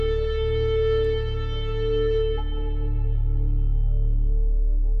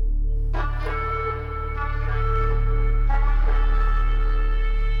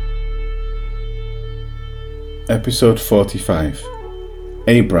Episode 45.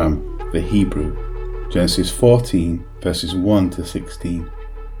 Abram, the Hebrew, Genesis 14, verses 1 to 16.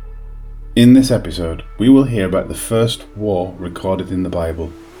 In this episode, we will hear about the first war recorded in the Bible.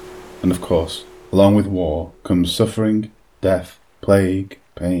 And of course, along with war comes suffering, death, plague,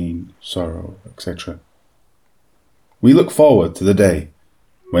 pain, sorrow, etc. We look forward to the day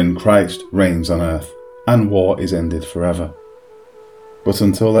when Christ reigns on earth and war is ended forever. But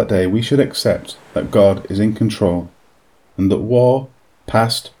until that day, we should accept that God is in control and that war,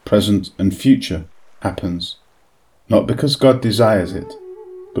 past, present and future, happens, not because God desires it,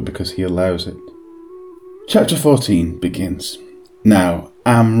 but because he allows it. Chapter 14 begins. Now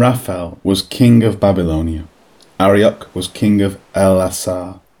Amraphel was king of Babylonia, Arioch was king of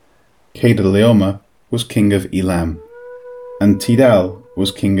Elasar, Kedorlaomer was king of Elam, and Tidal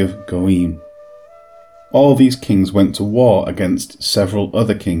was king of Goim. All these kings went to war against several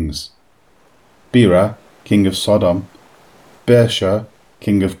other kings. Bera, king of Sodom, Bersha,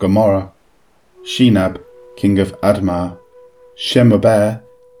 king of Gomorrah, Shinab, king of Admah, Shemober,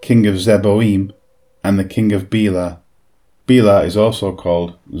 king of Zeboim, and the king of Bela. Bela is also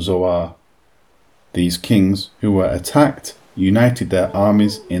called Zoar. These kings, who were attacked, united their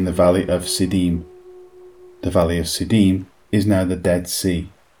armies in the valley of Siddim. The valley of Siddim is now the Dead Sea.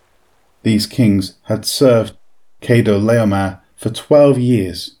 These kings had served Kedorlaomer for 12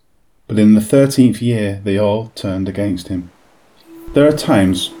 years, but in the 13th year they all turned against him. There are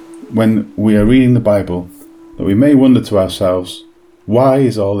times when we are reading the Bible that we may wonder to ourselves, why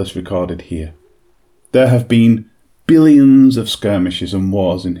is all this recorded here? There have been billions of skirmishes and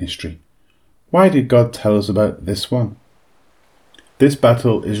wars in history. Why did God tell us about this one? This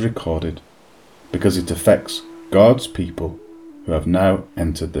battle is recorded because it affects God's people who have now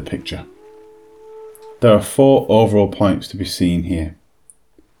entered the picture. There are 4 overall points to be seen here.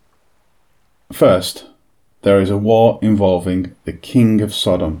 First, there is a war involving the king of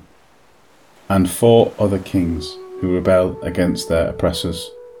Sodom and 4 other kings who rebel against their oppressors.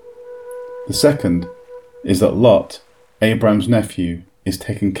 The second is that Lot, Abram's nephew, is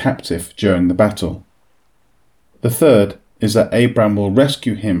taken captive during the battle. The third is that Abram will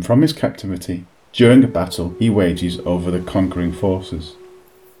rescue him from his captivity during a battle he wages over the conquering forces.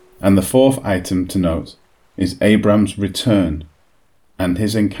 And the 4th item to note is Abram's return and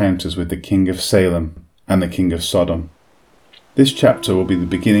his encounters with the king of Salem and the king of Sodom. This chapter will be the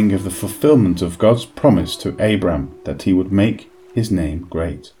beginning of the fulfillment of God's promise to Abram that he would make his name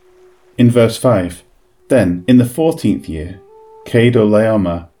great. In verse 5, Then in the 14th year,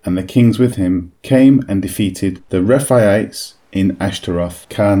 Kedorlaomer and the kings with him came and defeated the Rephaites in Ashtaroth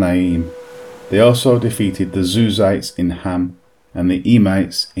Karnaim. They also defeated the Zuzites in Ham and the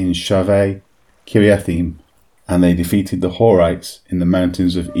Emites in Shaveh Kiriathim, and they defeated the Horites in the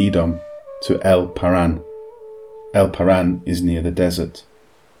mountains of Edom to El Paran. El Paran is near the desert.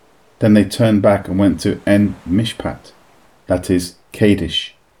 Then they turned back and went to En Mishpat, that is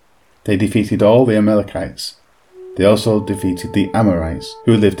Kadesh. They defeated all the Amalekites. They also defeated the Amorites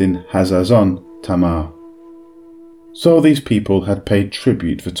who lived in Hazazon Tamar. So these people had paid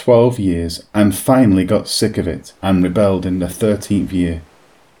tribute for 12 years and finally got sick of it and rebelled in the 13th year.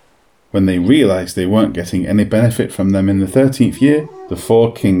 When they realized they weren't getting any benefit from them in the 13th year, the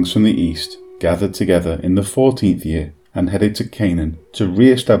 4 kings from the east gathered together in the 14th year and headed to Canaan to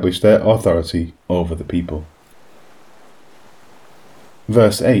re-establish their authority over the people.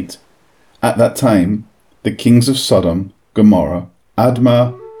 Verse 8. At that time, the kings of Sodom, Gomorrah,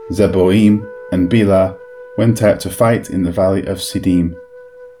 Admah, Zeboim, and Bela went out to fight in the valley of Siddim.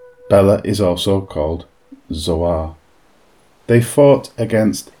 Bela is also called Zoar. They fought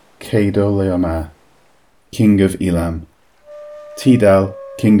against Kedorlaomer, king of Elam, Tidal,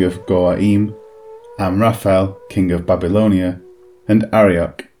 king of Goaim, Amraphel, king of Babylonia, and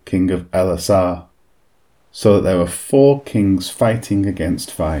Arioch, king of Elasar, so that there were 4 kings fighting against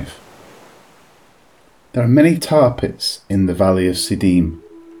 5. There are many tar pits in the valley of Siddim.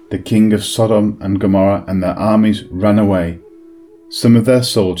 The king of Sodom and Gomorrah and their armies ran away. Some of their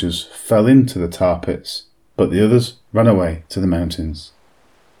soldiers fell into the tar pits, but the others ran away to the mountains.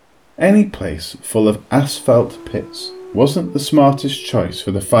 Any place full of asphalt pits wasn't the smartest choice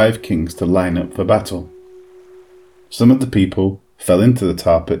for the 5 kings to line up for battle. Some of the people fell into the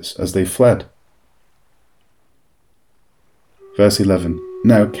tar pits as they fled. Verse 11.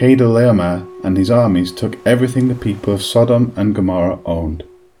 Now Kedorlaomer and his armies took everything the people of Sodom and Gomorrah owned.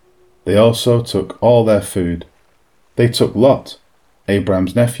 They also took all their food. They took Lot,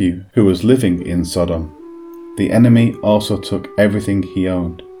 Abram's nephew, who was living in Sodom. The enemy also took everything he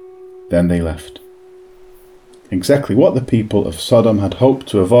owned. Then they left. Exactly what the people of Sodom had hoped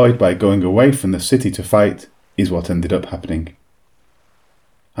to avoid by going away from the city to fight is what ended up happening.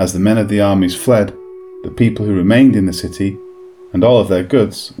 As the men of the armies fled, the people who remained in the city and all of their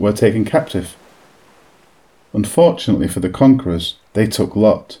goods were taken captive. Unfortunately for the conquerors, they took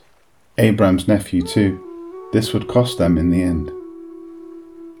Lot, Abraham's nephew too. This would cost them in the end.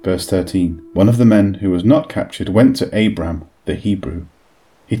 Verse 13. One of the men who was not captured went to Abram, the Hebrew.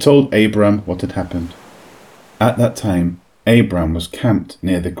 He told Abram what had happened. At that time, Abram was camped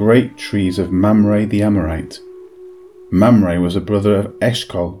near the great trees of Mamre the Amorite. Mamre was a brother of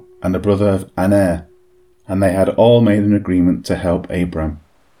Eshcol and a brother of Aner, and they had all made an agreement to help Abram.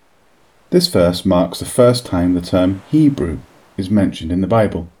 This verse marks the first time the term Hebrew is mentioned in the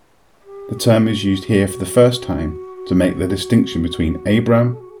Bible. The term is used here for the first time to make the distinction between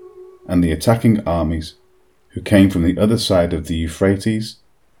Abram and the attacking armies who came from the other side of the Euphrates,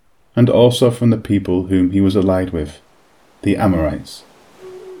 and also from the people whom he was allied with, the Amorites.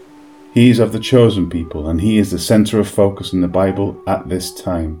 He is of the chosen people, and he is the centre of focus in the Bible at this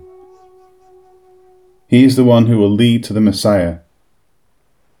time. He is the one who will lead to the Messiah.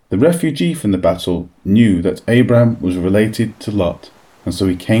 The refugee from the battle knew that Abram was related to Lot, and so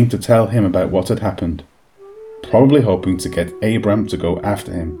he came to tell him about what had happened, probably hoping to get Abram to go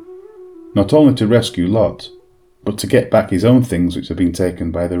after him, not only to rescue Lot, but to get back his own things which had been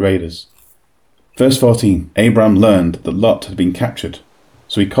taken by the raiders. Verse 14. Abram learned that Lot had been captured,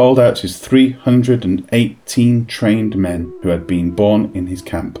 so he called out his 318 trained men who had been born in his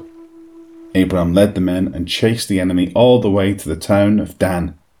camp. Abram led the men and chased the enemy all the way to the town of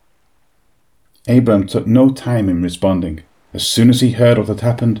Dan. Abram took no time in responding. As soon as he heard what had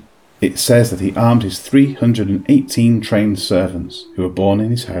happened, it says that he armed his 318 trained servants who were born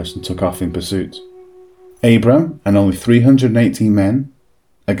in his house and took off in pursuit. Abram and only 318 men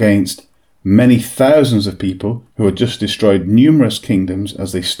against many thousands of people who had just destroyed numerous kingdoms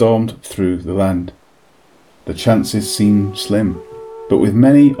as they stormed through the land. The chances seem slim, but with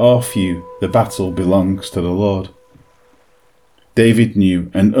many or few, the battle belongs to the Lord. David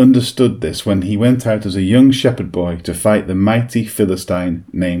knew and understood this when he went out as a young shepherd boy to fight the mighty Philistine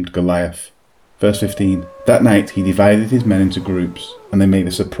named Goliath. Verse 15. That night he divided his men into groups, and they made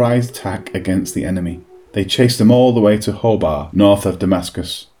a surprise attack against the enemy. They chased them all the way to Hobah, north of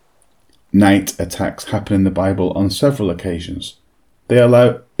Damascus. Night attacks happen in the Bible on several occasions. They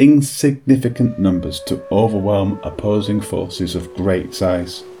allow insignificant numbers to overwhelm opposing forces of great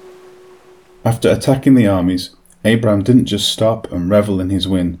size. After attacking the armies, Abram didn't just stop and revel in his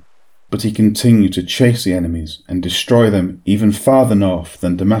win, but he continued to chase the enemies and destroy them even farther north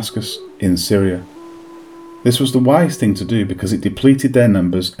than Damascus in Syria. This was the wise thing to do because it depleted their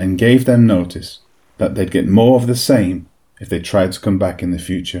numbers and gave them notice that they'd get more of the same if they tried to come back in the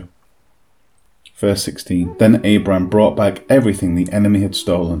future. Verse 16. Then Abram brought back everything the enemy had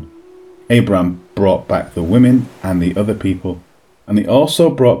stolen. Abram brought back the women and the other people, and he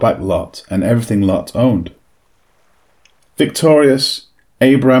also brought back Lot and everything Lot owned. Victorious,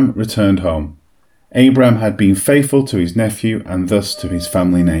 Abram returned home. Abram had been faithful to his nephew and thus to his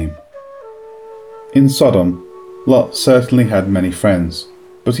family name. In Sodom, Lot certainly had many friends,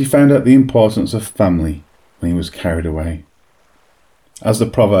 but he found out the importance of family when he was carried away. As the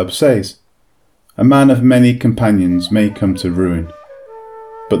proverb says, a man of many companions may come to ruin,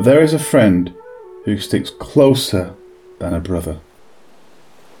 but there is a friend who sticks closer than a brother.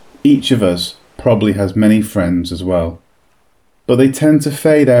 Each of us probably has many friends as well, but they tend to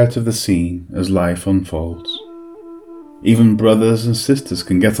fade out of the scene as life unfolds. Even brothers and sisters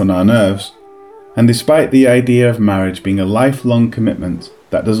can get on our nerves, and despite the idea of marriage being a lifelong commitment,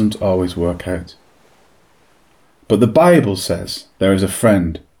 that doesn't always work out. But the Bible says there is a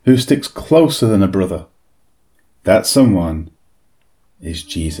friend who sticks closer than a brother. That someone is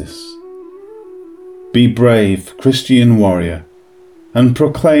Jesus. Be brave, Christian warrior, and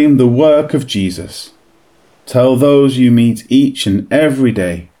proclaim the work of Jesus. Tell those you meet each and every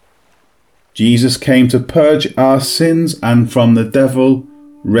day. Jesus came to purge our sins and from the devil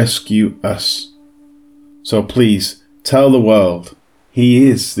rescue us. So please tell the world he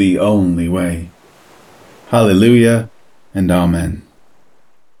is the only way. Hallelujah and Amen.